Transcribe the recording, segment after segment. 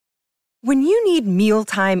When you need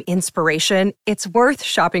mealtime inspiration, it's worth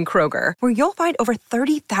shopping Kroger, where you'll find over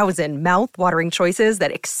 30,000 mouth-watering choices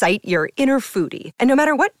that excite your inner foodie. And no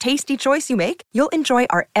matter what tasty choice you make, you'll enjoy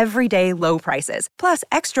our everyday low prices, plus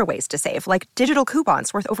extra ways to save, like digital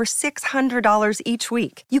coupons worth over $600 each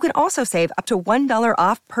week. You can also save up to $1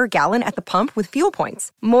 off per gallon at the pump with fuel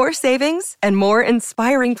points. More savings and more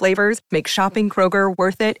inspiring flavors make shopping Kroger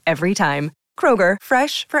worth it every time. Kroger,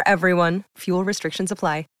 fresh for everyone. Fuel restrictions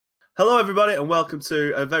apply. Hello, everybody, and welcome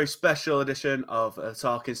to a very special edition of a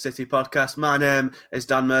Talking City podcast. My name is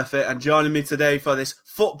Dan Murphy, and joining me today for this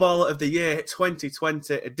Footballer of the Year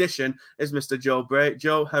 2020 edition is Mr. Joe Bray.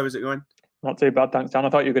 Joe, how is it going? Not too bad, thanks, Dan. I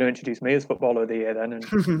thought you were going to introduce me as Footballer of the Year then,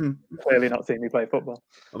 and clearly not seen me play football.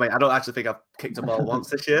 I mean, I don't actually think I've kicked a ball once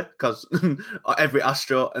this year, because every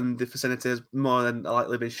Astro in the vicinity has more than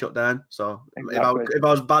likely been shut down. So exactly. if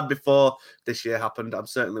I was bad before this year happened, I'm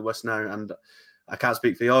certainly worse now, and I can't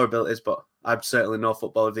speak for your abilities, but I'm certainly no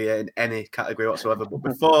Footballer of the Year in any category whatsoever. But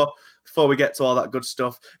before we get to all that good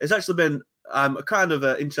stuff, it's actually been a kind of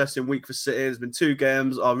an interesting week for City. There's been 2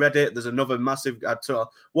 games already. There's another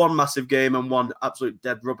one massive game and one absolute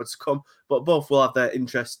dead rubber to come. But both will have their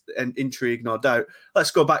interest and intrigue, no doubt.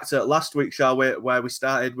 Let's go back to last week, shall we? Where we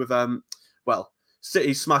started with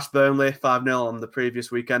City smashed Burnley 5-0 on the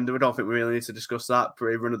previous weekend. We don't think we really need to discuss that.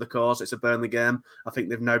 Pretty run of the course. It's a Burnley game. I think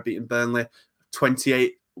they've now beaten Burnley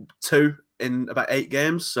 28-2 in about 8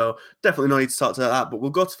 games, so definitely no need to talk to that. But we'll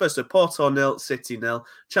go to first to Porto 0, City 0,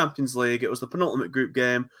 Champions League. It was the penultimate group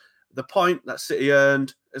game. The point that City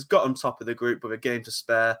earned has got on top of the group with a game to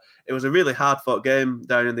spare. It was a really hard-fought game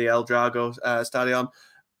down in the El Drago Stadium.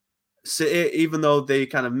 City, even though they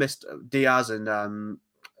kind of missed Diaz and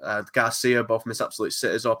Garcia, both missed absolute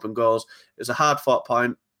sitters, open goals. It was a hard-fought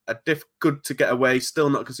point. Good to get away, still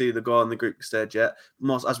not conceded the goal in the group stage yet.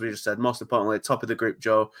 As we just said, most importantly, top of the group,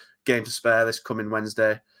 Joe, game to spare this coming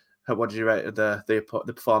Wednesday. What did you rate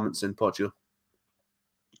the performance in Portugal?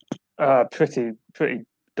 Pretty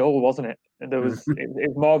dull, wasn't it? There was it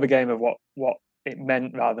was more of a game of what it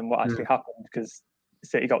meant rather than what actually happened, because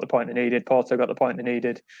City got the point they needed, Porto got the point they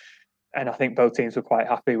needed, and I think both teams were quite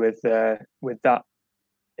happy with that.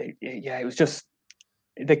 It was just.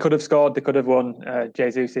 They could have scored. They could have won.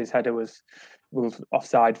 Jesus' header was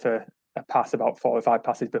offside for a pass about 4 or 5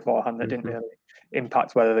 passes beforehand that didn't really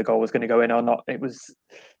impact whether the goal was going to go in or not. It was,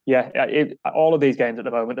 all of these games at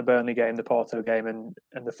the moment, the Burnley game, the Porto game, and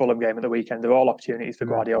the Fulham game at the weekend, they're all opportunities for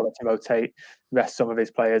Guardiola to rotate, rest some of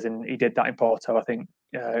his players, and he did that in Porto. I think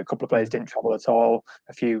a couple of players didn't travel at all.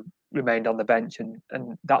 A few remained on the bench, and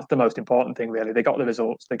that's the most important thing, really. They got the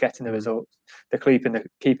results. They're getting the results. They're keeping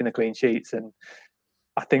the clean sheets, and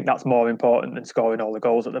I think that's more important than scoring all the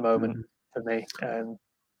goals at the moment for me.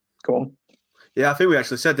 Go on. Yeah, I think we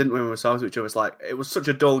actually said, didn't we, when we saw each other, it's like, it was such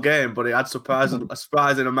a dull game, but it had a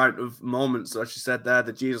surprising amount of moments. As you said there,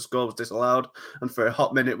 the Jesus goal was disallowed, and for a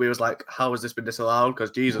hot minute we was like, how has this been disallowed?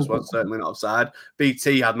 Because Jesus was certainly not offside.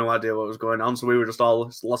 BT had no idea what was going on, so we were just all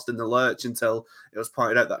lost in the lurch until it was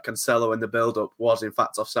pointed out that Cancelo in the build-up was in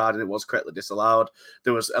fact offside, and it was correctly disallowed.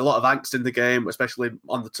 There was a lot of angst in the game, especially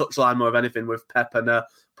on the touchline more of anything, with Pep and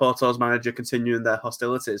Porto's manager continuing their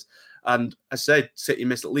hostilities. And I said City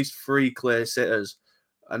missed at least 3 clear sitters.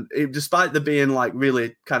 And despite there being like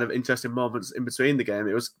really kind of interesting moments in between the game,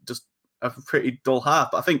 it was just a pretty dull half.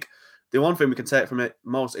 But I think the one thing we can take from it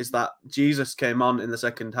most is that Jesus came on in the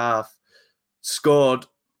second half, scored,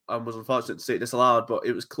 and was unfortunate to see it disallowed, but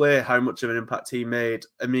it was clear how much of an impact he made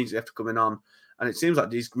immediately after coming on. And it seems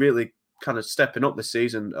like he's really kind of stepping up this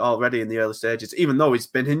season already in the early stages, even though he's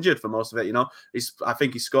been injured for most of it. I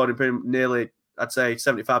think he's scored in pretty nearly, I'd say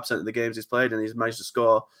 75% of the games he's played, and he's managed to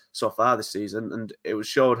score so far this season. And it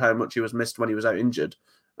showed how much he was missed when he was out injured.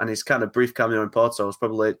 And his kind of brief cameo in Porto was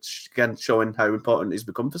probably, again, showing how important he's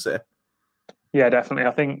become for City. Yeah, definitely.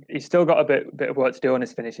 I think he's still got a bit of work to do on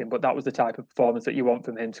his finishing, but that was the type of performance that you want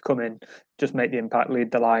from him, to come in, just make the impact, lead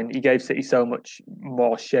the line. He gave City so much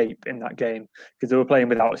more shape in that game, because they were playing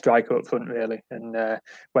without a striker up front, really. And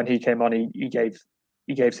when he came on, he gave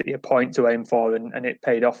City a point to aim for, and it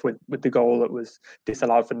paid off with the goal that was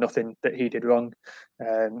disallowed for nothing that he did wrong.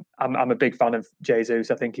 I'm a big fan of Jesus.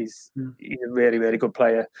 I think he's a really, really good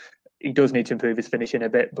player. He does need to improve his finishing a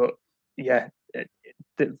bit, but yeah,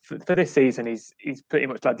 for this season, he's pretty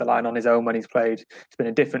much led the line on his own when he's played. It's been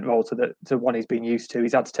a different role to one he's been used to.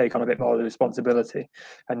 He's had to take on a bit more of the responsibility,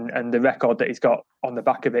 and the record that he's got on the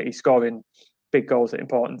back of it, he's scoring big goals at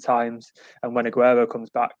important times. And when Aguero comes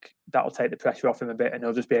back, that'll take the pressure off him a bit, and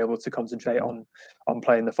he'll just be able to concentrate on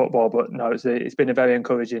playing the football. But no, it's been a very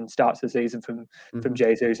encouraging start to the season from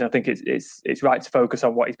Jesus, and I think it's right to focus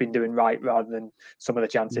on what he's been doing right rather than some of the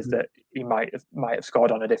chances that he might have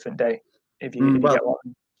scored on a different day. If you get what.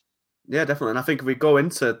 Yeah, definitely. And I think if we go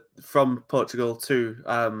from Portugal to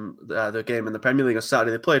the game in the Premier League on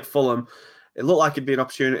Saturday, they played Fulham. It looked like it'd be an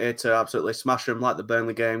opportunity to absolutely smash them like the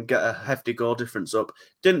Burnley game, get a hefty goal difference up.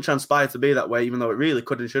 Didn't transpire to be that way, even though it really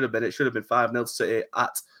could and should have been. It should have been 5-0 City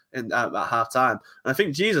at half-time. And I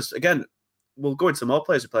think Jesus, again, we'll go into more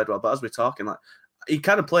players who played well, but as we're talking, like he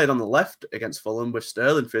kind of played on the left against Fulham with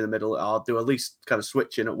Sterling through the middle, or do at least kind of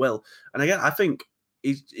switching at will. And again, I think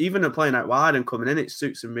he's even playing out wide and coming in, it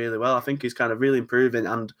suits him really well. I think he's kind of really improving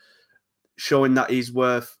and showing that he's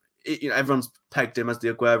worth. Everyone's pegged him as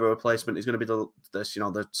the Aguero replacement. He's going to be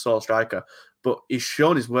the sole striker, but he's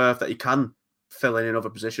shown his worth that he can fill in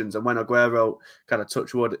other positions. And when Aguero kind of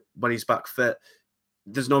touch wood, when he's back fit,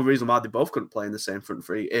 there's no reason why they both couldn't play in the same front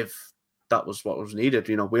three if that was what was needed.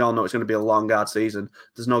 We all know it's going to be a long, hard season.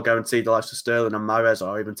 There's no guarantee the likes of Sterling and Mahrez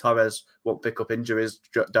or even Torres won't pick up injuries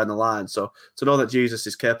down the line. So to know that Jesus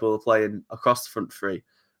is capable of playing across the front three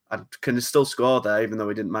and can still score there, even though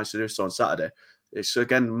he didn't manage to do so on Saturday, it's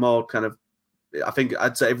again more kind of. I think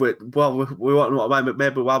I'd say if we want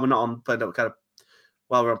maybe while we're not on playing kind of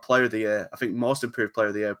while we're on Player of the Year, I think most improved Player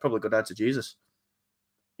of the Year probably go down to Jesus.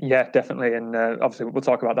 Yeah, definitely, and obviously we'll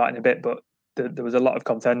talk about that in a bit. But there was a lot of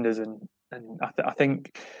contenders, and I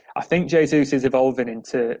think Jesus is evolving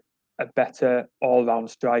into a better all-round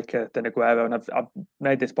striker than Aguero. And I've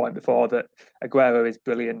made this point before that Aguero is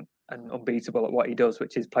brilliant and unbeatable at what he does,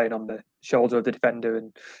 which is playing on the shoulder of the defender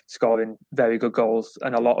and scoring very good goals,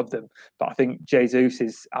 and a lot of them. But I think Jesus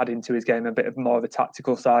is adding to his game a bit more of a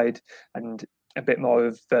tactical side and a bit more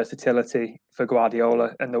of versatility for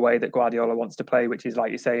Guardiola and the way that Guardiola wants to play, which is, like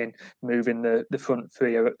you're saying, moving the front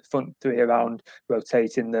three around,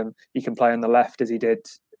 rotating them. He can play on the left as he did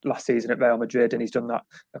last season at Real Madrid, and he's done that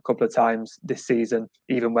a couple of times this season,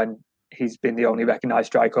 even when he's been the only recognised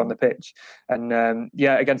striker on the pitch. And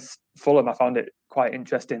against Fulham, I found it quite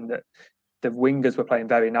interesting that the wingers were playing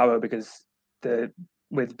very narrow because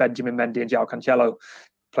with Benjamin Mendy and João Cancelo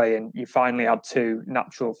playing, you finally had two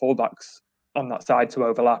natural fullbacks on that side to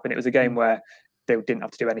overlap, and it was a game where they didn't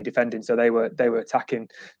have to do any defending, so they were attacking,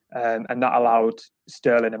 and that allowed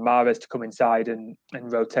Sterling and Mahrez to come inside and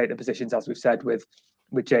rotate the positions, as we've said, with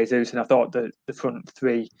Jesus. And I thought the front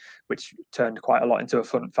three, which turned quite a lot into a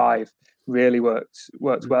front five, really worked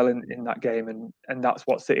well in that game, and that's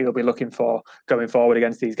what City will be looking for going forward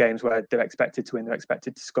against these games where they're expected to win, they're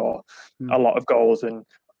expected to score a lot of goals. And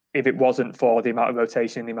if it wasn't for the amount of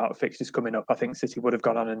rotation, the amount of fixtures coming up, I think City would have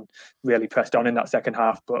gone on and really pressed on in that second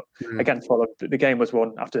half. But against Fulham, the game was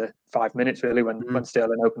won after 5 minutes, really, when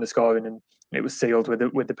Sterling opened the scoring, and it was sealed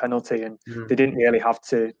with the penalty. And they didn't really have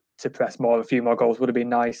to press more. A few more goals would have been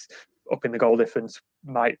nice. Up in the goal difference,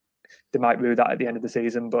 they might rue that at the end of the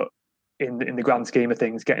season. But in the grand scheme of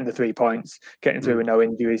things, getting the 3 points, getting through with no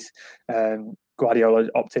injuries, Guardiola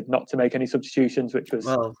opted not to make any substitutions, which was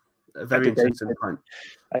a very interesting point.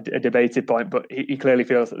 A debated point, but he clearly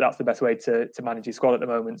feels that that's the best way to manage his squad at the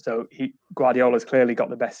moment. So Guardiola's clearly got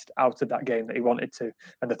the best out of that game that he wanted to,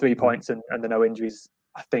 and the 3 points and the no injuries,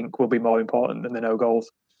 I think, will be more important than the no goals.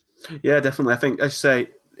 Yeah, definitely. I think, as you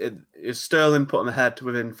say, Sterling put him ahead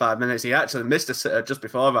within 5 minutes. He actually missed a sitter just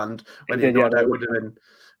beforehand when he got out. Would have been,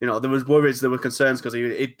 there was worries, there were concerns because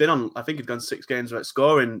he'd been on. I think he'd gone 6 games without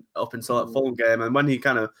scoring up until that Fulham game, and when he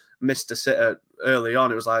kind of missed a sitter early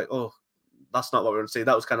on, it was like, oh, that's not what we're going to see.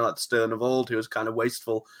 That was kind of like the Sterling of old, who was kind of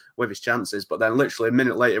wasteful with his chances. But then literally a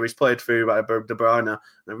minute later, he's played through by De Bruyne, and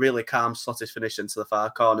a really calm, slotted finish into the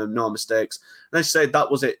far corner, no mistakes. And as you say,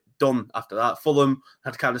 that was it, done after that. Fulham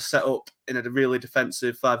had kind of set up in a really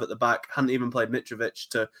defensive 5 at the back, hadn't even played Mitrovic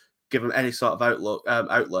to give him any sort of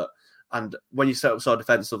outlet. And when you set up so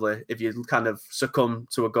defensively, if you kind of succumb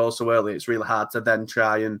to a goal so early, it's really hard to then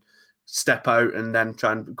try and step out and then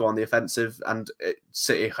try and go on the offensive. And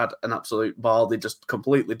City had an absolute ball. They just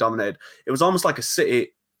completely dominated. It was almost like a City.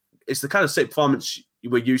 It's the kind of City performance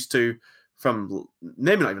we're used to from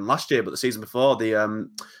maybe not even last year, but the season before.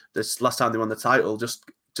 This last time they won the title, just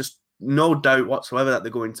no doubt whatsoever that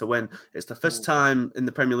they're going to win. It's the first time in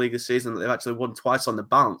the Premier League this season that they've actually won twice on the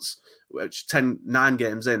bounce, which 9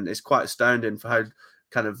 games in is quite astounding for how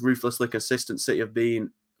kind of ruthlessly consistent City have been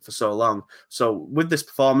for so long. So with this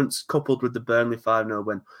performance, coupled with the Burnley 5-0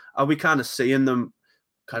 win, are we kind of seeing them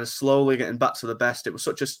kind of slowly getting back to the best? It was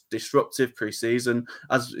such a disruptive pre-season,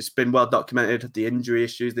 as it's been well documented, the injury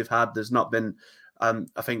issues they've had. There's not been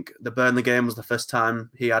I think the Burnley game was the first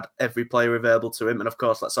time he had every player available to him. And of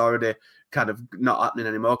course, that's already kind of not happening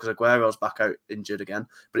anymore because Aguero's back out injured again.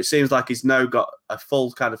 But it seems like he's now got a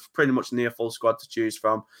full kind of pretty much near full squad to choose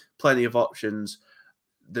from, plenty of options.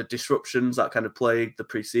 The disruptions that kind of plagued the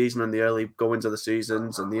pre-season and the early goings of the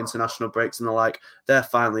seasons and the international breaks and the like, they're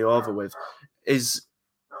finally over with.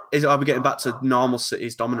 Are we getting back to normal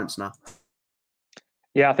City's dominance now?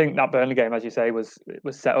 Yeah, I think that Burnley game, as you say, was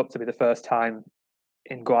set up to be the first time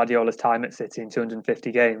in Guardiola's time at City in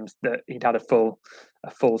 250 games that he'd had a full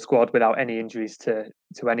squad without any injuries to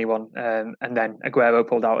anyone. And then Aguero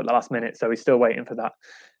pulled out at the last minute, so he's still waiting for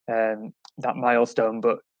that milestone.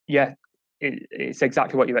 But yeah, it's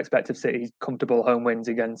exactly what you expect of City: comfortable home wins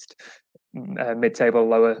against mid-table,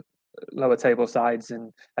 lower table sides,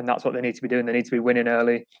 and that's what they need to be doing. They need to be winning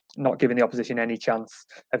early, not giving the opposition any chance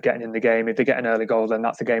of getting in the game. If they get an early goal, then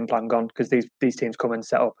that's a game plan gone, because these teams come and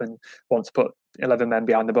set up and want to put 11 men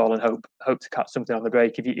behind the ball and hope to catch something on the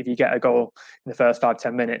break. If you get a goal in the first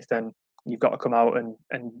 5-10 minutes, then you've got to come out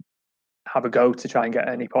and have a go to try and get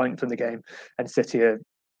any point from the game. And City are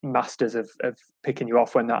masters of picking you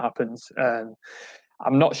off when that happens.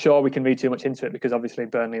 I'm not sure we can read too much into it, because obviously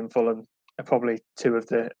Burnley and Fulham are probably two of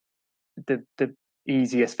the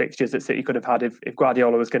easiest fixtures that City could have had. If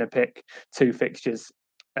Guardiola was going to pick two fixtures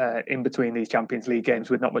in between these Champions League games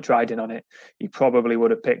with not much riding on it, he probably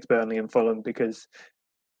would have picked Burnley and Fulham because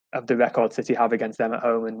of the record City have against them at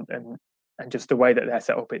home and just the way that they're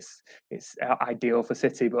set up. It's ideal for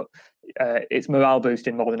City, but it's morale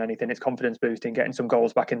boosting more than anything. It's confidence boosting, getting some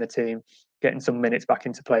goals back in the team, getting some minutes back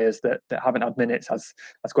into players that haven't had minutes, as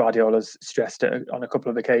Guardiola's stressed on a couple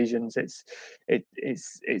of occasions. It's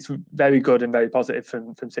very good and very positive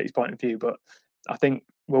from City's point of view, but I think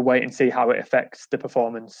we'll wait and see how it affects the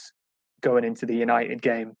performance going into the United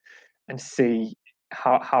game and see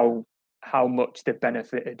how much they've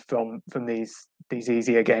benefited from these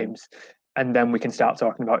easier games. And then we can start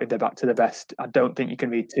talking about if they're back to the best. I don't think you can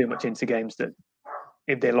read too much into games that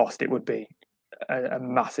if they lost, it would be a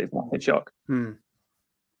massive shock.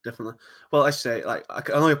 Definitely. Well, I say, I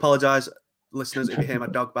can only apologise, listeners, if you hear my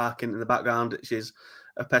dog barking in the background. She's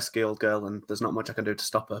a pesky old girl, and there's not much I can do to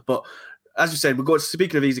stop her. But as you said,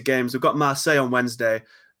 speaking of easy games, we've got Marseille on Wednesday.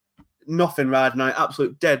 Nothing riding on it,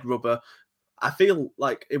 absolute dead rubber. I feel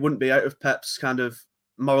like it wouldn't be out of Pep's kind of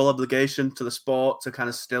moral obligation to the sport to kind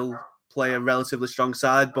of still play a relatively strong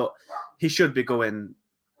side, but he should be going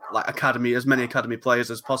as many academy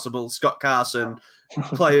players as possible. Scott Carson,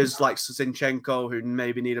 players like Zinchenko who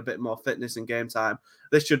maybe need a bit more fitness in game time.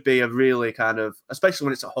 This should be a really kind of, especially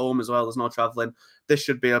when it's at home as well, there's no travelling, this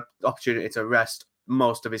should be an opportunity to rest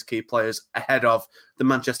most of his key players ahead of the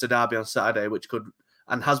Manchester derby on Saturday, which could,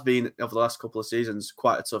 and has been over the last couple of seasons,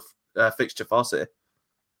 quite a tough fixture for City.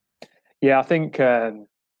 Yeah, I think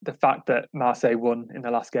the fact that Marseille won in the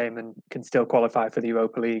last game and can still qualify for the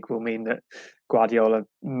Europa League will mean that Guardiola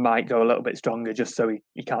might go a little bit stronger, just so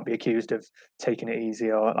he can't be accused of taking it easy,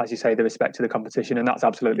 or, as you say, the respect to the competition. And that's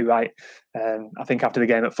absolutely right. I think after the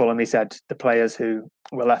game at Fulham, he said the players who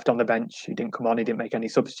were left on the bench, who didn't come on, he didn't make any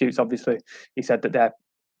substitutes, obviously. He said that they're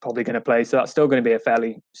probably going to play. So that's still going to be a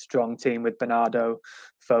fairly strong team with Bernardo,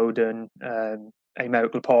 Foden,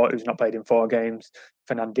 Aymeric Laporte, who's not played in 4 games,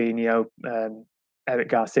 Fernandinho, Eric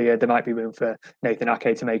Garcia. There might be room for Nathan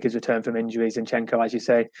Ake to make his return from injuries, Zinchenko, as you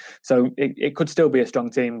say. So it could still be a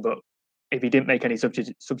strong team, but if he didn't make any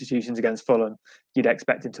substitutions against Fulham, you'd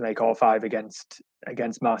expect him to make all 5 against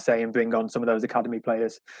Marseille and bring on some of those academy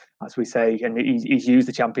players, as we say. And he's used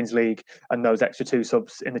the Champions League and those extra 2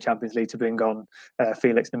 subs in the Champions League to bring on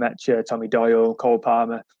Felix Nemecha, Tommy Doyle, Cole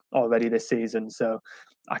Palmer already this season. So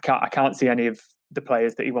I can't see any of the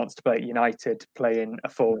players that he wants to play at United playing a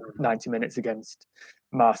full 90 minutes against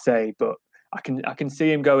Marseille, but I can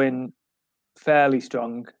see him going fairly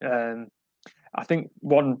strong. I think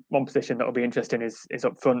one position that will be interesting is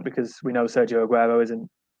up front, because we know Sergio Aguero isn't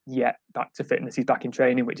yet back to fitness. He's back in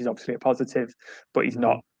training, which is obviously a positive, but he's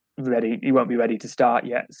not ready. He won't be ready to start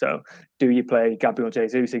yet. So do you play Gabriel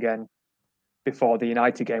Jesus again before the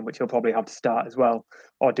United game, which he'll probably have to start as well?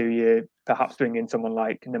 Or do you perhaps bring in someone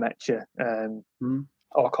like Nemecha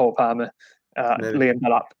or Cole Palmer? Liam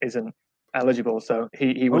Delap isn't eligible, so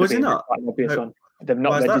he would have been quite an obvious one. They've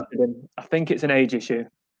not registered him. I think it's an age issue.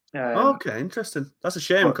 Okay, interesting. That's a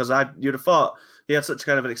shame, because you'd have thought he had such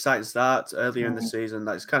kind of an exciting start earlier in the season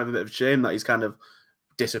that it's kind of a bit of a shame that he's kind of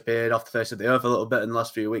disappeared off the face of the earth a little bit in the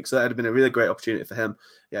last few weeks. So that would have been a really great opportunity for him.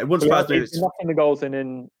 Yeah, it wouldn't surprise me. He's knocking the goals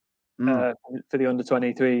in for the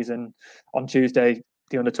under-23s, and on Tuesday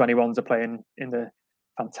the under-21s are playing in the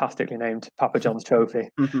fantastically named Papa John's Trophy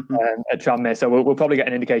at Tranmere. So we'll probably get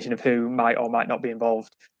an indication of who might or might not be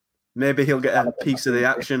involved. Maybe he'll get a piece of the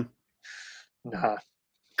action. Nah.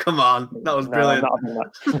 Come on, that was brilliant.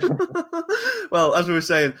 That. Well, as we were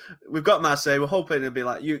saying, we've got Marseille. We're hoping it'll be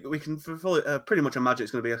like we can pretty much imagine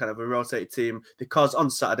it's going to be a kind of a rotated team because on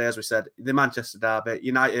Saturday, as we said, the Manchester derby,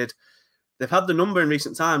 United, they've had the number in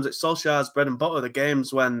recent times. It's Solskjaer's bread and butter. The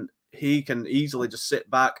games when he can easily just sit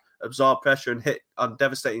back, absorb pressure, and hit on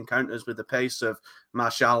devastating counters with the pace of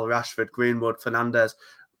Martial, Rashford, Greenwood, Fernandes.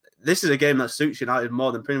 This is a game that suits United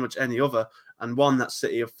more than pretty much any other, and one that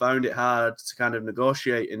City have found it hard to kind of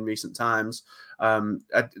negotiate in recent times.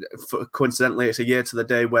 Coincidentally, it's a year to the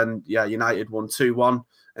day when United won 2-1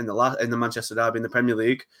 in the Manchester derby in the Premier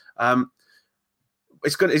League.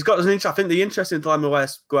 It's got an interest. I think the interesting dilemma where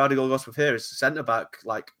Guardiola goes with here is centre back.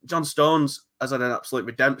 Like John Stones has had an absolute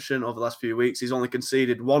redemption over the last few weeks. He's only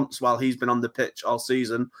conceded once while he's been on the pitch all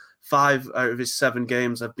season. 5 out of his 7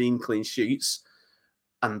 games have been clean sheets.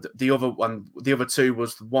 And the other 2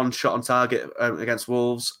 was one shot on target against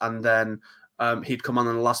Wolves, and then he'd come on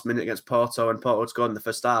in the last minute against Porto, and Porto had scored in the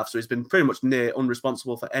first half. So he's been pretty much near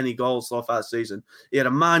unresponsible for any goals so far this season. He had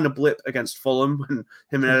a minor blip against Fulham when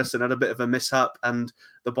him and Ederson had a bit of a mishap, and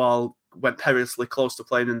the ball went perilously close to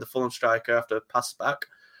playing in the Fulham striker after a pass back.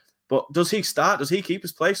 But does he start? Does he keep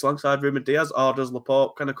his place alongside Ruben Diaz, or does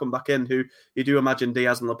Laporte kind of come back in? Who you do imagine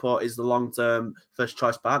Diaz and Laporte is the long-term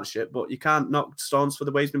first-choice partnership, but you can't knock Stones for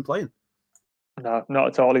the way he's been playing. No, not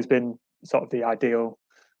at all. He's been sort of the ideal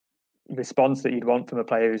response that you'd want from a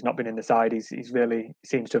player who's not been in the side. He's really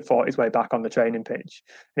seems to have fought his way back on the training pitch.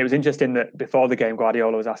 And it was interesting that before the game,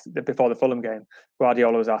 before the Fulham game,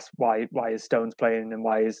 Guardiola was asked why is Stones playing and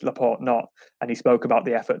why is Laporte not, and he spoke about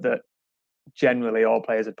the effort that generally all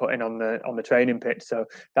players are putting on the training pitch. So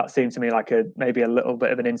that seemed to me like maybe a little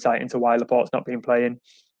bit of an insight into why Laporte's not been playing.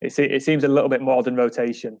 It seems a little bit more than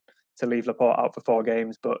rotation to leave Laporte out for 4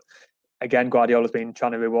 games, but again, Guardiola's been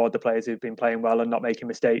trying to reward the players who've been playing well and not making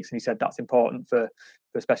mistakes, and he said that's important for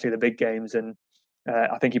especially the big games. And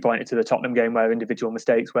I think he pointed to the Tottenham game where individual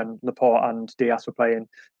mistakes when Laporte and Diaz were playing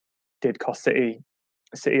did cost City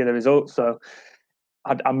the results. So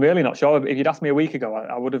I'm really not sure. If you'd asked me a week ago,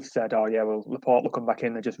 I would have said, oh yeah, well, Laporte will come back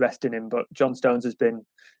in, they're just resting him. But John Stones has been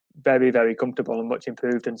very, very comfortable and much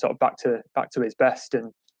improved and sort of back to his best,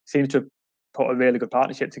 and seems to have put a really good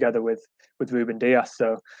partnership together with Ruben Diaz.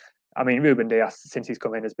 So, I mean, Ruben Diaz, since he's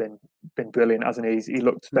come in, has been brilliant, hasn't he? He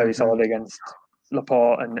looked very solid against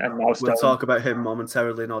Laporte and now Stones. We'll talk about him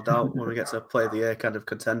momentarily, no doubt, when we get to play the year kind of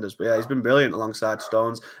contenders. But yeah, he's been brilliant alongside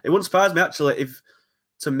Stones. It wouldn't surprise me, actually, if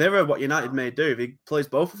to mirror what United may do, if he plays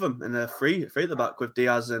both of them in a free at the back with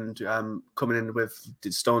Diaz and coming in with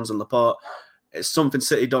Stones and Laporte. It's something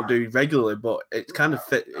City don't do regularly, but it kind of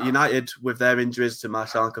fit. United, with their injuries to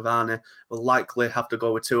Martial and Cavani, will likely have to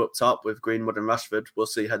go with 2 up top with Greenwood and Rashford. We'll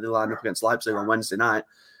see how they line up against Leipzig on Wednesday night.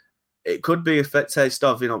 It could be a taste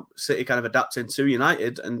of, City kind of adapting to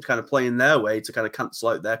United and kind of playing their way to kind of cancel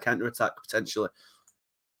out their counter-attack potentially.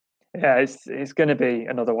 Yeah, it's going to be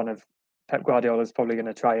another one of Pep Guardiola's probably going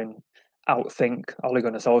to try and outthink Ole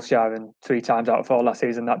Gunnar Solskjaer, and 3 times out of 4 last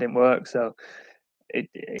season that didn't work. So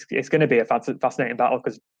it's going to be a fascinating battle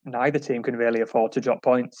because neither team can really afford to drop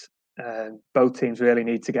points. Both teams really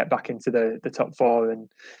need to get back into the top 4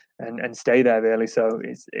 and stay there really. So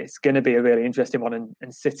it's going to be a really interesting one.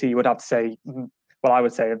 And City would have to say, well, I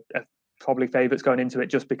would say are probably favourites going into it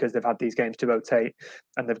just because they've had these games to rotate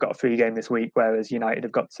and they've got a free game this week, whereas United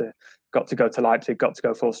have got to go to Leipzig, got to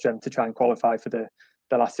go full strength to try and qualify for the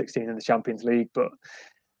last 16 in the Champions League. But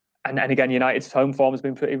and again, United's home form has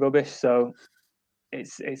been pretty rubbish, so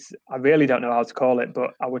it's I really don't know how to call it,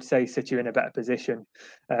 but I would say City are in a better position.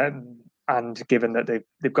 And given that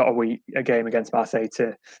they've got a game against Marseille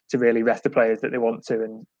to really rest the players that they want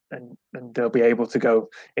to, and they'll be able to go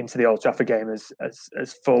into the Old Trafford game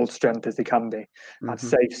as full strength as they can be. I'd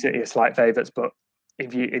say City are slight favourites, but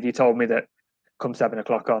if you told me that come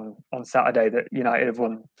 7:00 on Saturday that United have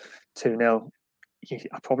won 2-0,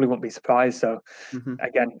 I probably wouldn't be surprised. So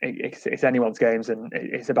again, it's anyone's games, and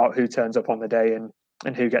it's about who turns up on the day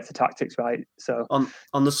and who gets the tactics right. So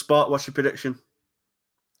on the spot, what's your prediction?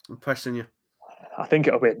 I'm pressing you. I think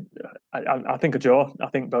it'll be. I think a draw. I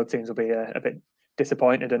think both teams will be a bit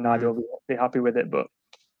disappointed, and neither will be happy with it. But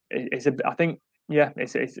it's I think yeah,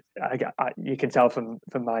 it's you can tell from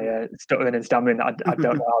my stuttering and stammering that I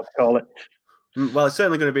don't know how to call it. Well, it's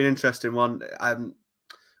certainly going to be an interesting one.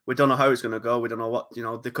 We don't know how it's going to go. We don't know what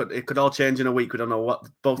it could all change in a week. We don't know what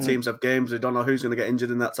both teams have games. We don't know who's going to get injured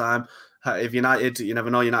in that time. If United, you never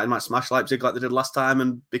know. United might smash Leipzig like they did last time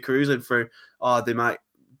and be cruising through, or they might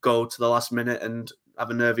go to the last minute and have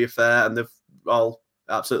a nervy affair, and they've all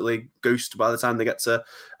absolutely goosed by the time they get to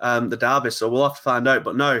the derby. So we'll have to find out.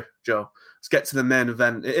 But no, Joe, let's get to the main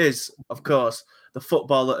event. It is, of course, the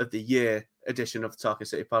Footballer of the Year edition of the Talking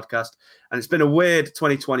City podcast. And it's been a weird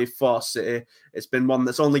 2020 for City. It's been one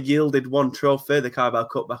that's only yielded one trophy, the Carabao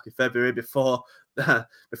Cup back in February, before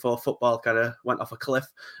football kind of went off a cliff.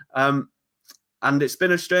 And it's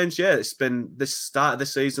been a strange year. It's been this start of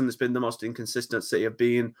this season, it's been the most inconsistent City have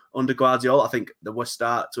been under Guardiola. I think the worst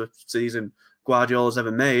start to a season Guardiola's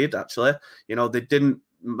ever made, actually. You know, they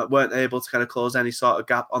weren't able to kind of close any sort of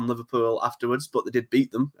gap on Liverpool afterwards, but they did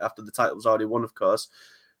beat them after the title was already won, of course.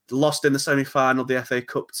 They lost in the semi-final of the FA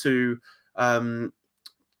Cup to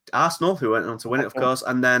Arsenal, who went on to win it, of course,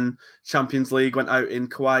 and then Champions League went out in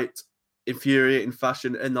quite infuriating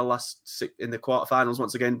fashion in the quarterfinals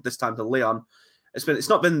once again, this time to Lyon. It's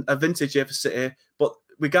not been a vintage year for City, but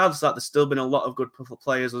regardless of that, there's still been a lot of good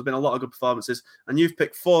players. There's been a lot of good performances, and you've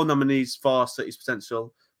picked 4 nominees for City's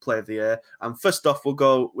potential Player of the Year. And first off, we'll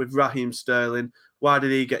go with Raheem Sterling. Why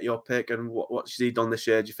did he get your pick, and what's he done this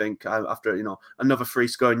year, do you think, after another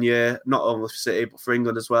free-scoring year, not only for City, but for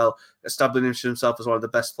England as well, establishing himself as one of the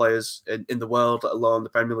best players in the world, let alone the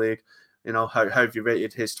Premier League? How have you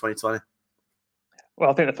rated his 2020? Well,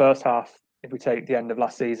 I think the first half, if we take the end of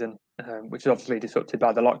last season, which is obviously disrupted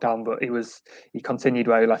by the lockdown, but he continued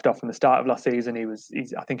where he left off from the start of last season.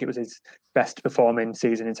 I think it was his best performing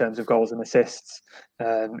season in terms of goals and assists.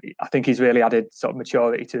 I think he's really added sort of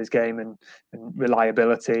maturity to his game and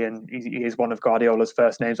reliability, and he is one of Guardiola's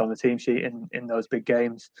first names on the team sheet in those big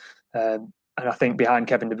games. And I think behind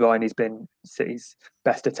Kevin De Bruyne, he's been City's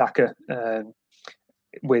best attacker.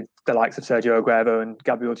 With the likes of Sergio Aguero and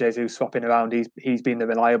Gabriel Jesus swapping around, he's been the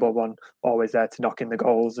reliable one, always there to knock in the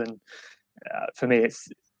goals. And for me, it's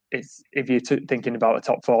if you're thinking about a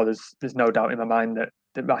top 4, there's no doubt in my mind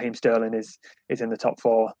that Raheem Sterling is in the top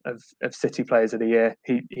 4 of City Players of the Year.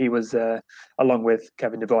 He was along with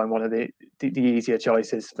Kevin De Bruyne one of the easier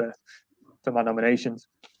choices for my nominations.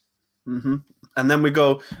 Mm-hmm. And then we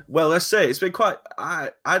go, well, let's say it's been quite, I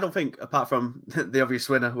don't think, apart from the obvious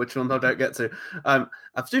winner, which we'll no doubt get to, I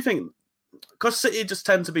do think, because City just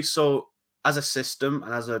tend to be so, as a system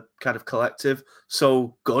and as a kind of collective,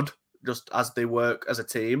 so good, just as they work as a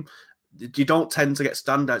team, you don't tend to get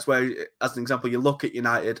standouts where, as an example, you look at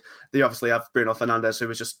United, they obviously have Bruno Fernandes, who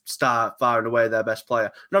was just far and away their best player.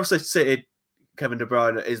 And obviously City, Kevin De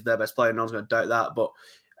Bruyne is their best player, no one's going to doubt that, but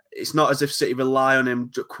it's not as if City rely on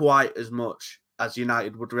him quite as much as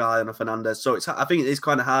United would rely on a Fernandes. So I think it is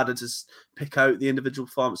kind of harder to pick out the individual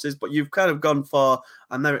performances, but you've kind of gone for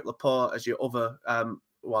Aymeric Laporte as your other,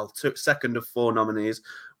 second of 4 nominees.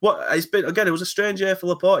 It was a strange year for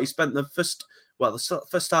Laporte. He spent the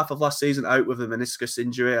first half of last season out with a meniscus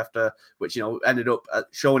injury, after which ended up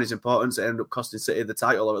showing his importance. It ended up costing City the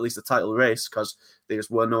title, or at least the title race, because they just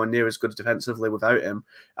were nowhere near as good defensively without him.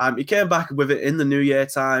 He came back with it in the New Year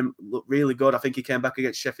time, looked really good. I think he came back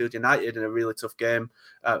against Sheffield United in a really tough game,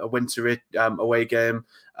 a wintry away game,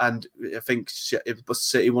 and I think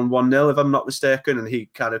City won 1-0 if I'm not mistaken, and he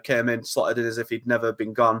kind of came in, slotted in as if he'd never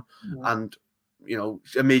been gone, and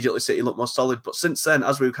immediately City looked more solid. But since then,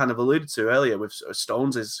 as we kind of alluded to earlier, with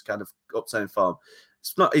Stones' is kind of upturn form,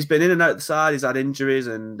 he's been in and out the side. He's had injuries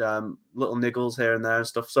and little niggles here and there and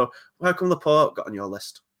stuff. So how come Laporte got on your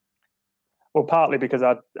list? Well, partly because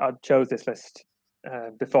I chose this list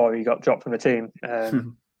before he got dropped from the team.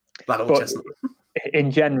 But in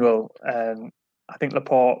general, I think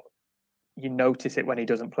Laporte, you notice it when he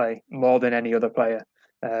doesn't play more than any other player.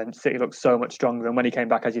 City looks so much stronger, and when he came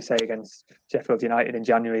back, as you say, against Sheffield United in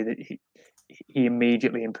January, that he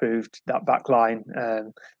immediately improved that back line,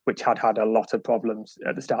 which had a lot of problems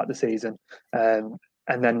at the start of the season. And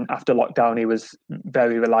then after lockdown, he was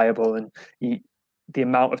very reliable, and the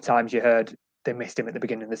amount of times you heard they missed him at the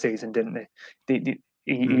beginning of the season, didn't they?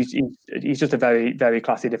 He's just a very, very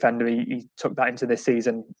classy defender. He took that into this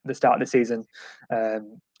season, the start of the season.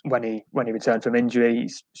 When he returned from injury, he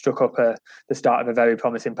struck up the start of a very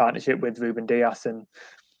promising partnership with Ruben Dias, and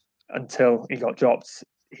until he got dropped,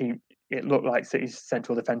 it looked like City's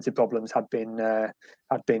central defensive problems had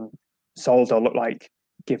been solved, or looked like,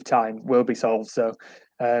 give time, will be solved. So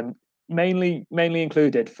mainly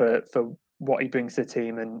included for what he brings to the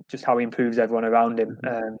team and just how he improves everyone around him.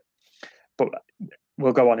 But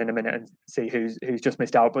we'll go on in a minute and see who's just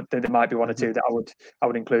missed out. But there might be one or two that I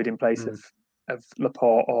would include in place of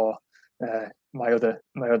Laporte, or my other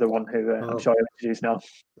one, who I'm sure you'll introduce now.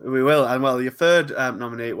 We will. And well, your third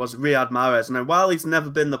nominee was Riyad Mahrez. Now, while he's never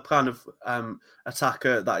been the kind of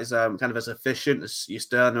attacker that is kind of as efficient as your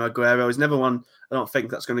Sterling or Aguero, he's never one, I don't think,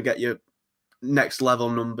 that's going to get you next level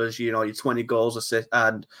numbers, your 20 goals, assist,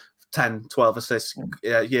 and 10, 12 assists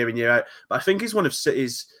year in, year out. But I think he's one of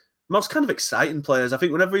City's most kind of exciting players. I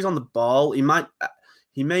think whenever he's on the ball, he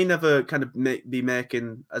may never kind of be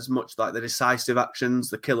making as much like the decisive actions,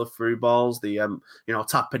 the killer through balls, the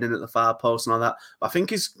tapping in at the far post and all that. But I think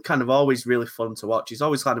he's kind of always really fun to watch. He's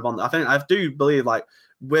always kind of on. I do believe like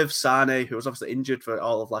with Sane, who was obviously injured for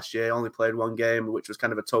all of last year, only played one game, which was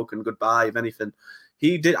kind of a token goodbye, if anything.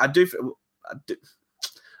 He did. I do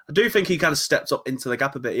think he kind of stepped up into the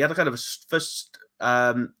gap a bit. He had a kind of a first.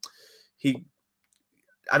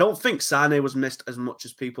 I don't think Sane was missed as much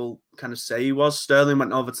as people kind of say he was. Sterling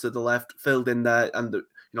went over to the left, filled in there, and it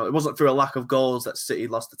wasn't through a lack of goals that City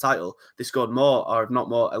lost the title. They scored more, or if not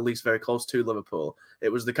more, at least very close to Liverpool.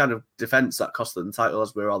 It was the kind of defence that cost them the title,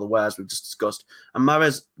 as we're all aware, as we've just discussed. And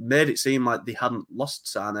Mahrez made it seem like they hadn't lost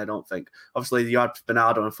Sane, I don't think. Obviously, you had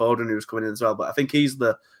Bernardo and Foden who was coming in as well, but I think he's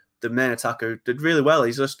the main attacker who did really well.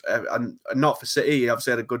 He's just, and not for City, he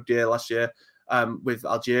obviously had a good year last year with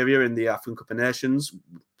Algeria in the African Cup of Nations,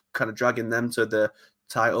 kind of dragging them to the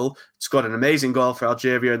title. Scored an amazing goal for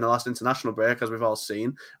Algeria in the last international break, as we've all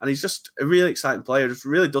seen. And he's just a really exciting player. Just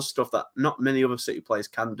really does stuff that not many other City players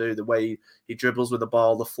can do. The way he dribbles with the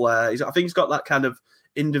ball, the flair. I think he's got that kind of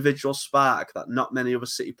individual spark that not many other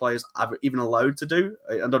City players are even allowed to do.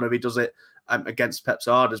 I don't know if he does it against Pep's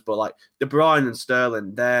orders, but like De Bruyne and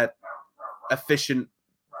Sterling, they're efficient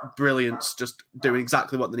brilliance, just doing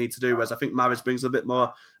exactly what they need to do. Whereas I think Mahrez brings a bit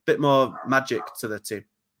more magic to the team.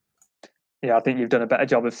 Yeah, I think you've done a better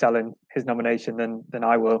job of selling his nomination than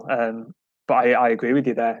I will. But I agree with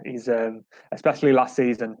you there. He's especially last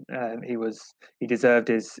season, he deserved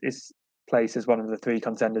his place as one of the three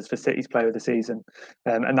contenders for City's Player of the Season,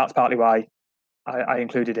 and that's partly why I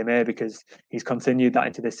included him here, because he's continued that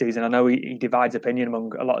into this season. I know he divides opinion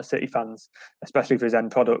among a lot of City fans, especially for his end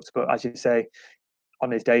product. But as you say, on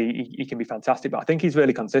his day, he can be fantastic. But I think he's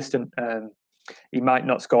really consistent. He might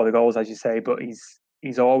not score the goals, as you say, but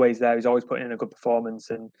he's always there. He's always putting in a good performance.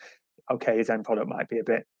 And okay, his end product might be a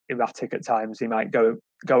bit erratic at times. He might go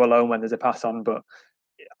alone when there's a pass on, but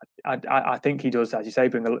I think he does, as you say,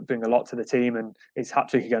 bring a lot to the team. And his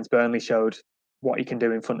hat-trick against Burnley showed what he can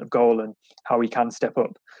do in front of goal and how he can step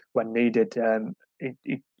up when needed.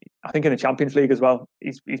 I think in the Champions League as well,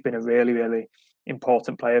 he's been a really, really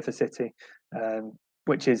important player for City,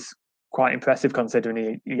 which is quite impressive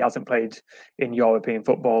considering he hasn't played in European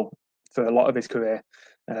football for a lot of his career.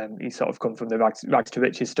 He's sort of come from the rags to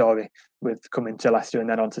riches story with coming to Leicester and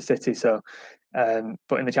then on to City. So,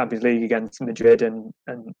 but in the Champions League against Madrid and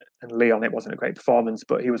Lyon, it wasn't a great performance,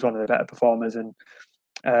 but he was one of the better performers. And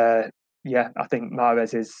I think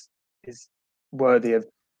Mahrez is worthy of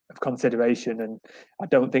consideration, and I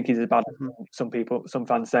don't think he's as bad as some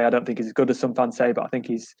fans say. I don't think he's as good as some fans say, but I think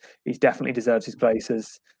he's definitely deserves his place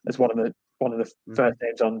as one of the first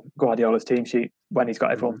names on Guardiola's team sheet when he's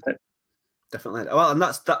got everyone fit. Definitely. Well, and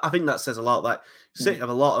I think that says a lot. Like City have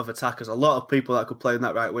a lot of attackers, a lot of people that could play in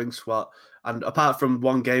that right wing spot. And apart from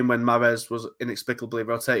one game when Mahrez was inexplicably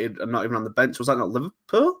rotated and not even on the bench, was that not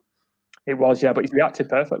Liverpool? It was, yeah, but he's reacted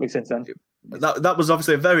perfectly since then. That was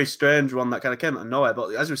obviously a very strange one that kind of came out of nowhere.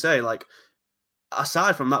 But as we say, like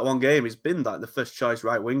aside from that one game, he's been like the first choice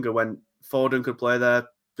right winger when Foden could play there.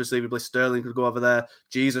 Presumably Sterling could go over there.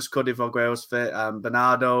 Jesus could if Aguero was fit.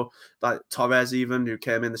 Bernardo, like Torres even, who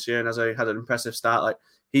came in this year and had an impressive start. Like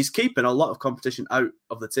he's keeping a lot of competition out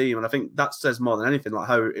of the team, and I think that says more than anything like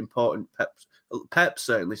how important Pep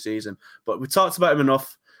certainly sees him. But we talked about him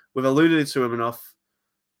enough. We've alluded to him enough.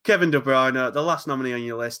 Kevin De Bruyne, the last nominee on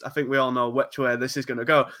your list. I think we all know which way this is going to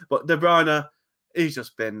go. But De Bruyne, he's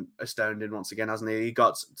just been astounding once again, hasn't he? He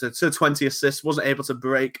got to 20 assists, wasn't able to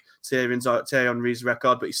break Thierry Henry's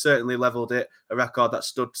record, but he certainly levelled it, a record that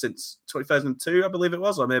stood since 2002, I believe it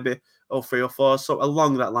was, or maybe 03 or 04, so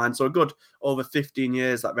along that line. So a good over 15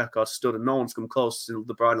 years that record stood, and no one's come close to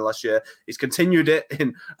De Bruyne last year. He's continued it,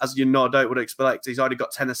 as you no doubt would expect. He's already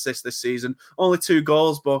got 10 assists this season, only 2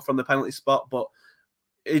 goals, both from the penalty spot, but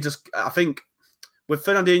I think with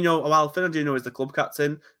Fernandinho, while Fernandinho is the club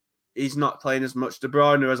captain, he's not playing as much. De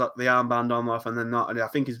Bruyne has the armband on off, and then not. And I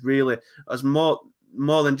think he's really as more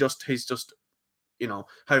than just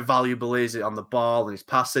how valuable is it on the ball and his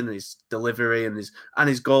passing and his delivery and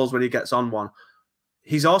his goals when he gets on one.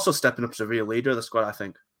 He's also stepping up as a real leader of the squad, I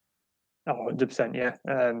think. 100%, yeah.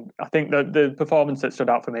 I think the performance that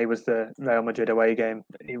stood out for me was the Real Madrid away game.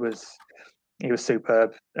 He was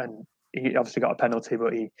superb, and he obviously got a penalty,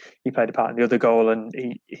 but he played a part in the other goal, and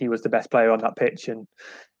he was the best player on that pitch. And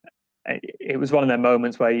it was one of them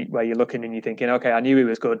moments where you're looking and you're thinking, okay, I knew he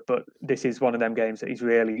was good, but this is one of them games that he's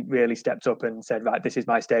really, really stepped up and said, right, this is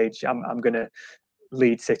my stage. I'm going to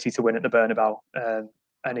lead City to win at the Bernabeu.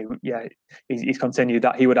 And he's continued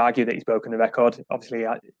that. He would argue that he's broken the record. Obviously,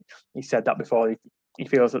 he said that before. He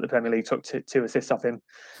feels that the Premier League took two assists off him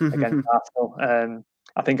against Arsenal.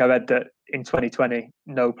 I think I read that in 2020,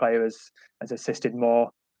 no player has assisted more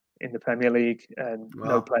in the Premier League, and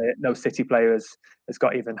wow. no City player has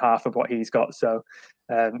got even half of what he's got. So,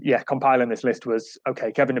 compiling this list was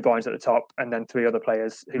okay. Kevin De Bruyne's at the top, and then three other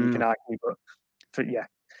players who you can argue.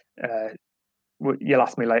 But you'll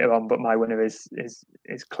ask me later on. But my winner is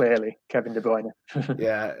clearly Kevin De Bruyne.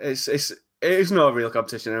 Yeah, it's not a real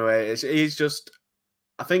competition anyway. He's just.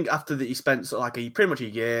 I think after that he spent pretty much a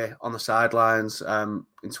year on the sidelines in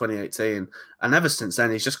 2018, and ever since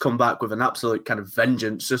then he's just come back with an absolute kind of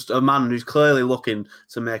vengeance. Just a man who's clearly looking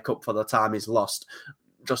to make up for the time he's lost.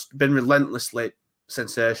 Just been relentlessly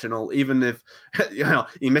sensational. Even if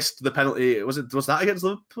he missed the penalty, was that against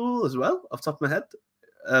Liverpool as well? Off the top of my head,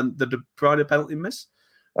 the De Bruyne penalty miss.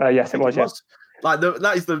 Yes, it was. Yes.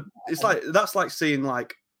 That's like seeing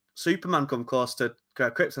like Superman come close to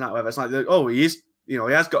Kryptonite. Whatever. It's like he is. He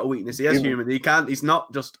has got a weakness. He is human. He's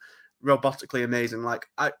not just robotically amazing. Like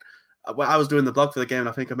when I was doing the blog for the game, and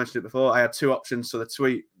I think I mentioned it before, I had two options for the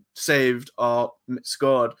tweet: saved or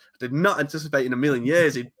scored. I did not anticipate in a million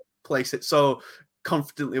years he'd place it so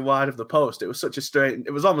confidently wide of the post. It was such a strange.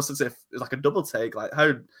 It was almost as if it was like a double take. Like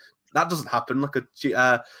how that doesn't happen. Like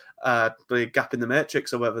the gap in the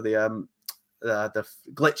matrix or whatever the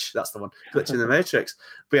glitch, that's the one, glitch in the matrix.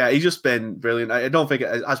 But yeah, he's just been brilliant. I don't think,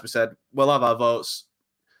 as we said, we'll have our votes.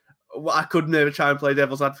 I could never try and play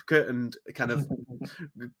devil's advocate and kind of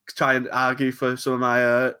try and argue for some of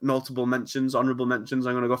my notable mentions, honourable mentions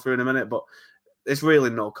I'm going to go through in a minute, but it's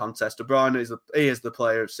really no contest. De Bruyne is the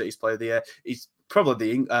player of City's Player of the Year. He's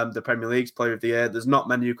probably the Premier League's Player of the Year. There's not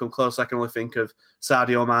many who come close. I can only think of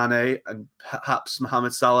Sadio Mane and perhaps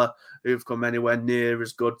Mohamed Salah, who've come anywhere near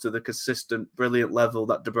as good to the consistent, brilliant level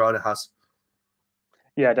that De Bruyne has.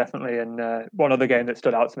 Yeah, definitely. And one other game that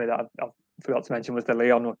stood out to me that I forgot to mention was the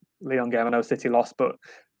Lyon game. I know City lost, but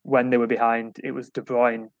when they were behind, it was De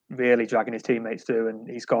Bruyne really dragging his teammates through, and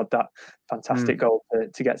he scored that fantastic goal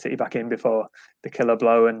to get City back in before the killer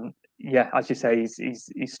blow. And yeah, as you say,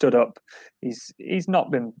 he's stood up. He's not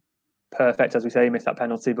been perfect, as we say. He missed that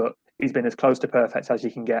penalty, but he's been as close to perfect as you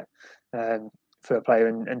can get for a player,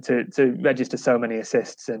 and to register so many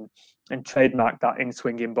assists and trademark that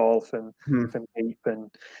in-swinging ball from deep, and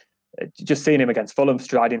just seeing him against Fulham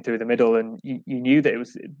striding through the middle, and you knew that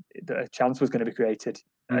that a chance was going to be created,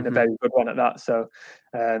 and a very good one at that. So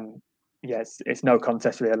it's no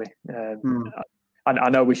contest really. I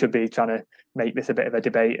know we should be trying to make this a bit of a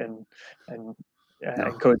debate and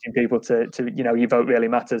encouraging people to your vote really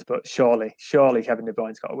matters, but surely Kevin De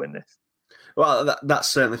Bruyne's got to win this. Well, that's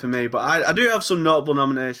certainly for me, but I do have some notable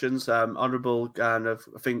nominations, honourable kind of,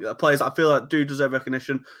 I think, players that I feel like do deserve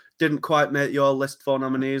recognition. Didn't quite make your list for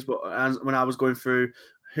nominees, but when I was going through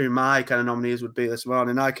who my kind of nominees would be this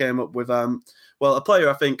morning, I came up with a player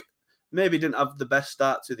I think maybe didn't have the best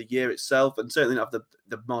start to the year itself, and certainly not have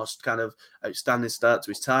the most kind of outstanding start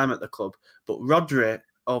to his time at the club. But Rodri,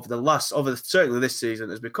 certainly this season,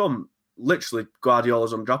 has become literally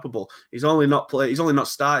Guardiola's undroppable. He's only not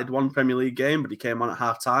started one Premier League game, but he came on at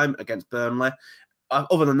half time against Burnley.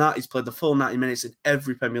 Other than that, he's played the full 90 minutes in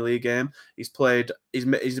every Premier League game. He's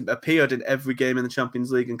appeared in every game in the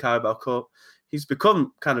Champions League and Carabao Cup. He's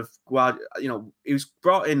become kind of, he was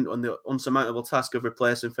brought in on the unsurmountable task of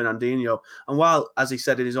replacing Fernandinho. And while, as he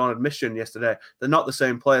said in his own admission yesterday, they're not the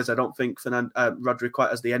same players, I don't think Rodri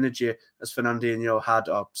quite has the energy as Fernandinho had,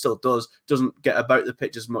 or still doesn't get about the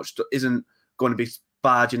pitch as much, isn't going to be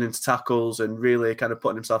barging into tackles and really kind of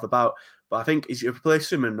putting himself about. But I think he's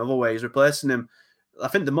replacing him in another way. He's replacing him, I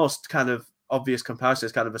think the most kind of obvious comparison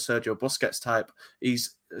is kind of a Sergio Busquets type.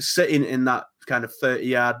 He's sitting in that kind of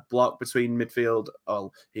 30-yard block between midfield.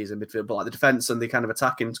 Oh, he's in midfield, but like the defence and the kind of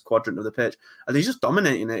attacking quadrant of the pitch. And he's just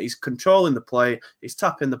dominating it. He's controlling the play. He's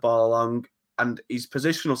tapping the ball along. And his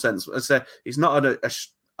positional sense, I say, he's not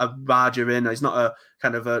a barger in. He's not a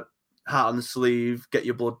kind of a heart on the sleeve, get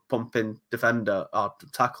your blood pumping defender or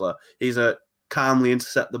tackler. He's a calmly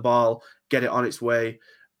intercept the ball, get it on its way.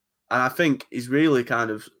 And I think he's really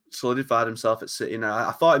kind of solidified himself at City now.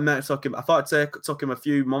 I thought it took him a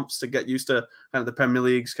few months to get used to kind of the Premier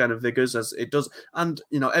League's kind of vigors, as it does. And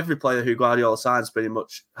every player who Guardiola signs pretty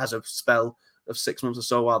much has a spell of 6 months or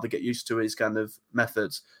so while they get used to his kind of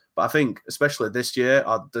methods. But I think especially this year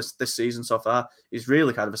or this season so far, he's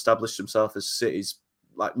really kind of established himself as City's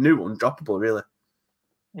like new undroppable, really.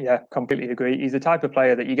 Yeah, completely agree. He's the type of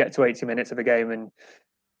player that you get to 80 minutes of a game and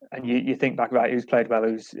you think back, right, who's played well,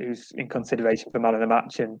 who's in consideration for man of the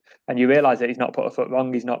match, and you realise that he's not put a foot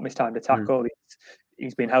wrong, he's not mistimed a tackle,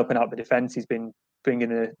 he's been helping out the defence, he's been bringing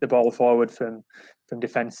the ball forward from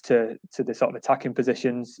defence to the sort of attacking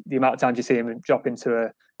positions. The amount of times you see him drop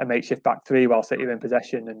into a makeshift back three while City are in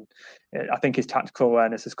possession, and I think his tactical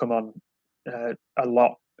awareness has come on a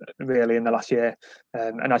lot really in the last year,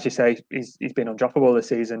 and as you say, he's been undroppable this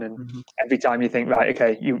season, and every time you think, right,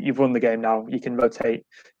 okay, you've won the game now, you can rotate,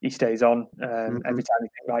 he stays on. Every time you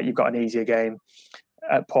think, right, you've got an easier game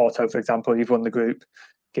at Porto, for example, you've won the group,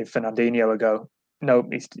 give Fernandinho a go. No,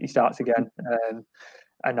 he starts again,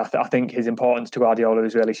 and I think his importance to Guardiola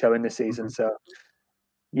is really showing this season. So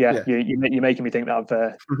you're making me think of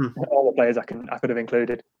all the players I could have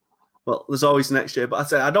included. Well, there's always next year,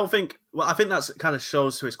 but I think that's kind of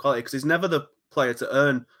shows to his quality, because he's never the player to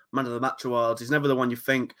earn Man of the Match awards. He's never the one you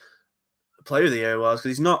think Player of the Year awards,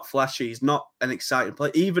 because he's not flashy. He's not an exciting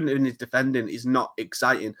player. Even in his defending, he's not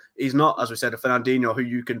exciting. He's not, as we said, a Fernandinho who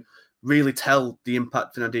you can really tell the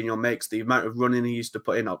impact Fernandinho makes, the amount of running he used to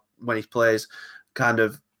put in when he plays, kind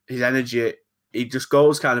of his energy. He just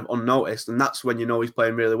goes kind of unnoticed, and that's when you know he's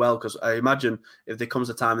playing really well. Because I imagine if there comes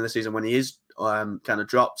a time in the season when he is kind of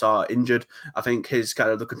dropped or injured, I think his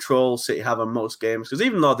kind of the control City have on most games, because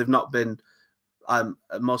even though they've not been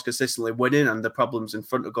most consistently winning and the problems in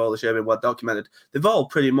front of goal this year have been well documented, they've all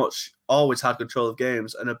pretty much always had control of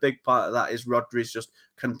games, and a big part of that is Rodri's just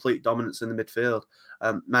complete dominance in the midfield.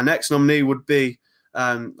 My next nominee would be,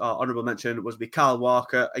 honourable mention, would be Kyle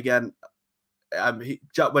Walker. Again, when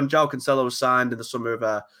João Cancelo was signed in the summer of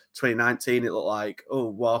 2019, it looked like, oh,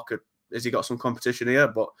 Walker, has he got some competition here?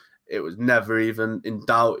 But it was never even in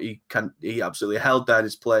doubt. He absolutely held down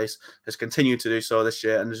his place, has continued to do so this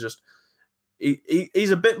year, and is just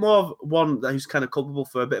he's a bit more of one that who's kind of culpable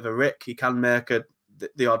for a bit of a rick. He can make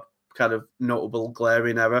the odd kind of notable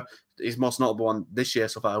glaring error. His most notable one this year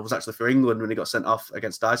so far was actually for England when he got sent off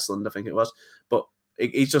against Iceland, I think it was. But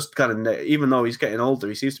he's just kind of, even though he's getting older,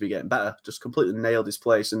 he seems to be getting better. Just completely nailed his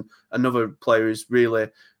place. And another player who's really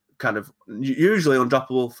kind of usually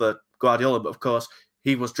undroppable for Guardiola, but of course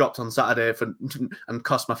he was dropped on Saturday and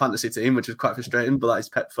cost my fantasy team, which was quite frustrating. But that is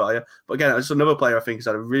Pep for you. But again, just another player I think has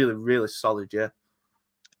had a really, really solid year.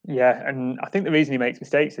 Yeah, and I think the reason he makes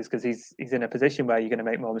mistakes is because he's in a position where you're going to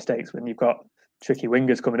make more mistakes when you've got tricky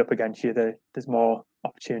wingers coming up against you. There's more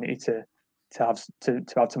opportunity to have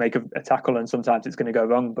to make a tackle, and sometimes it's going to go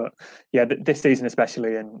wrong. But yeah, this season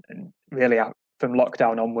especially, and really from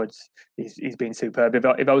lockdown onwards, he's been superb. If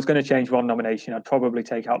I was going to change one nomination, I'd probably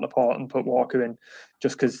take out Laporte and put Walker in,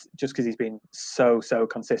 just because he's been so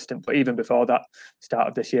consistent. But even before that, start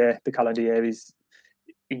of this year, the calendar year, he's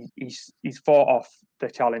fought off the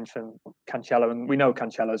challenge from Cancelo, and we know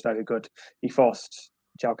Cancelo is very good. He forced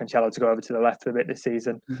João Cancelo to go over to the left for a bit this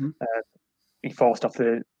season. He forced off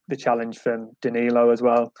the challenge from Danilo as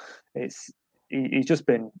well. He's just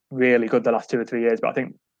been really good the last 2 or 3 years, but I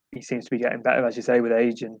think he seems to be getting better, as you say, with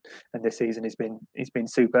age, and this season he's been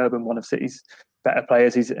superb and one of City's better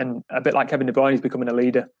players. And a bit like Kevin De Bruyne, he's becoming a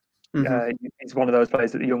leader. He's one of those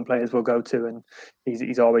players that the young players will go to, and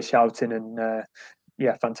he's always shouting, and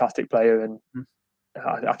fantastic player, and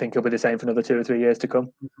I think he'll be the same for another 2 or 3 years to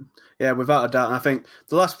come. Yeah, without a doubt. And I think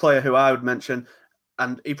the last player who I would mention,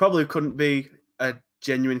 and he probably couldn't be a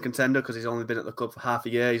genuine contender because he's only been at the club for half a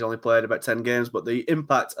year. He's only played about 10 games, but the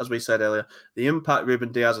impact, as we said earlier, the impact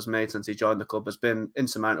Ruben Dias has made since he joined the club has been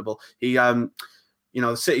insurmountable. He,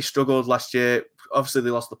 the City struggled last year. Obviously, they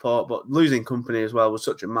lost Laporte, but losing Kompany as well was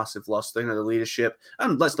such a massive loss. The leadership,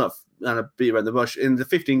 and let's not beat around the bush. In the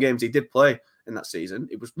 15 games he did play in that season,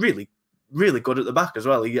 it was really, really good at the back as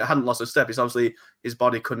well. He hadn't lost a step. It's obviously his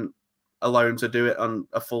body couldn't allow him to do it on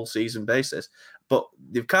a full season basis. But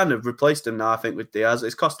they've kind of replaced him now, I think, with Dias.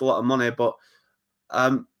 It's cost a lot of money, but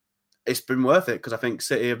it's been worth it because I think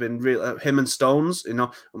City have been real. Him and Stones,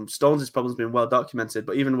 Stones' problems have been well documented,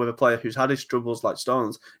 but even with a player who's had his troubles like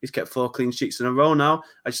Stones, he's kept 4 clean sheets in a row now.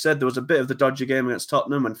 As you said, there was a bit of the dodgy game against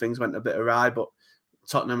Tottenham when things went a bit awry, but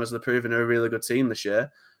Tottenham, as they're proving, are a really good team this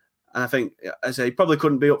year. And I think, as I say, he probably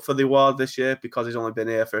couldn't be up for the award this year because he's only been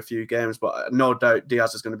here for a few games, but no doubt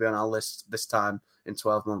Dias is going to be on our list this time in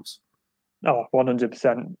 12 months. Oh,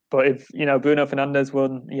 100%. But if, Bruno Fernandes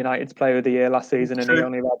won United's Player of the Year last season and he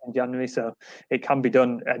only arrived in January, so it can be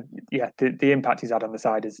done. And the impact he's had on the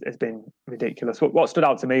side has been ridiculous. What stood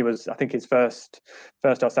out to me was, I think, his first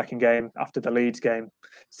or second game after the Leeds game.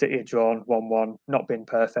 City had drawn 1-1, not been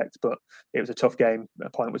perfect, but it was a tough game. A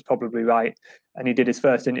point was probably right. and he did his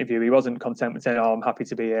first interview, he wasn't content with saying, "Oh, I'm happy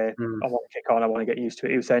to be here. I want to kick on. I want to get used to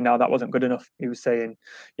it." He was saying, "No, that wasn't good enough." He was saying,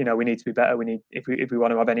 we need to be better. We need, if we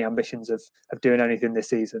want to have any ambitions of doing anything this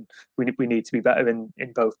season, we need to be better in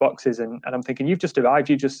both boxes. And I'm thinking, you've just arrived.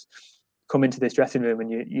 You just come into this dressing room and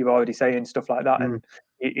you're already saying stuff like that. And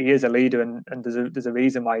he is a leader, and there's a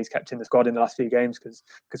reason why he's kept in the squad in the last few games, because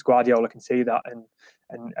Guardiola can see that, and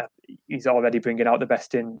he's already bringing out the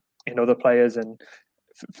best in other players. And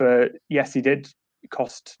yes, he did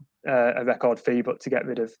cost a record fee, but to get a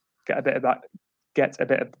bit of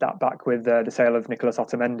that back with the sale of Nicolas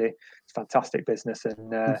Otamendi, it's fantastic business.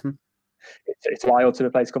 And it's wild to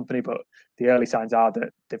replace Kompany, but the early signs are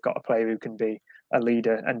that they've got a player who can be a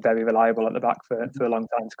leader and very reliable at the back for a long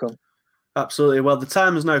time to come. Absolutely. Well, the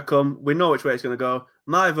time has now come. We know which way it's going to go.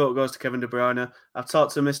 My vote goes to Kevin De Bruyne. I've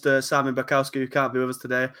talked to Mr. Simon Bakowski, who can't be with us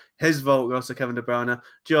today. His vote goes to Kevin De Bruyne.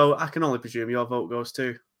 Joe, I can only presume your vote goes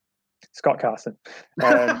to Scott Carson.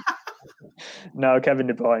 No, Kevin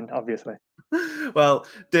De Bruyne, obviously. Well,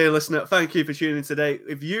 dear listener, thank you for tuning in today.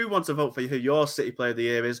 If you want to vote for who your City Player of the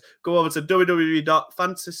Year is, go over to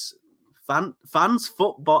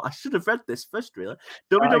www.fansfootball. I should have read this first, really.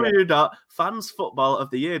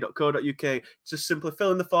 www.fansfootballoftheyear.co.uk. Just simply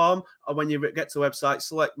fill in the form, and when you get to the website,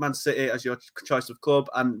 select Man City as your choice of club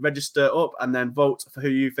and register up, and then vote for who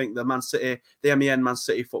you think the MEN Man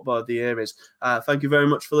City Football of the Year is. Thank you very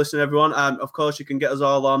much for listening, everyone. Of course, you can get us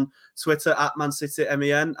all on Twitter at Man City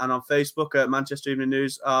MEN and on Facebook at Manchester Evening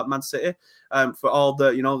News Man City. For all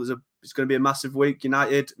the, it's going to be a massive week.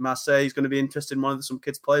 United, Marseille is going to be interested in some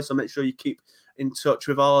kids' play, so make sure you keep in touch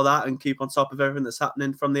with all of that and keep on top of everything that's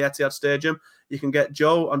happening from the Etihad Stadium. You can get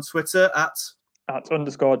Joe on Twitter at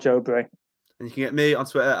 @_Joe Bray. And you can get me on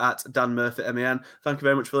Twitter at Dan Murphy MEN. Thank you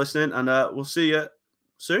very much for listening, and we'll see you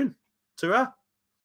soon. Ta-ra.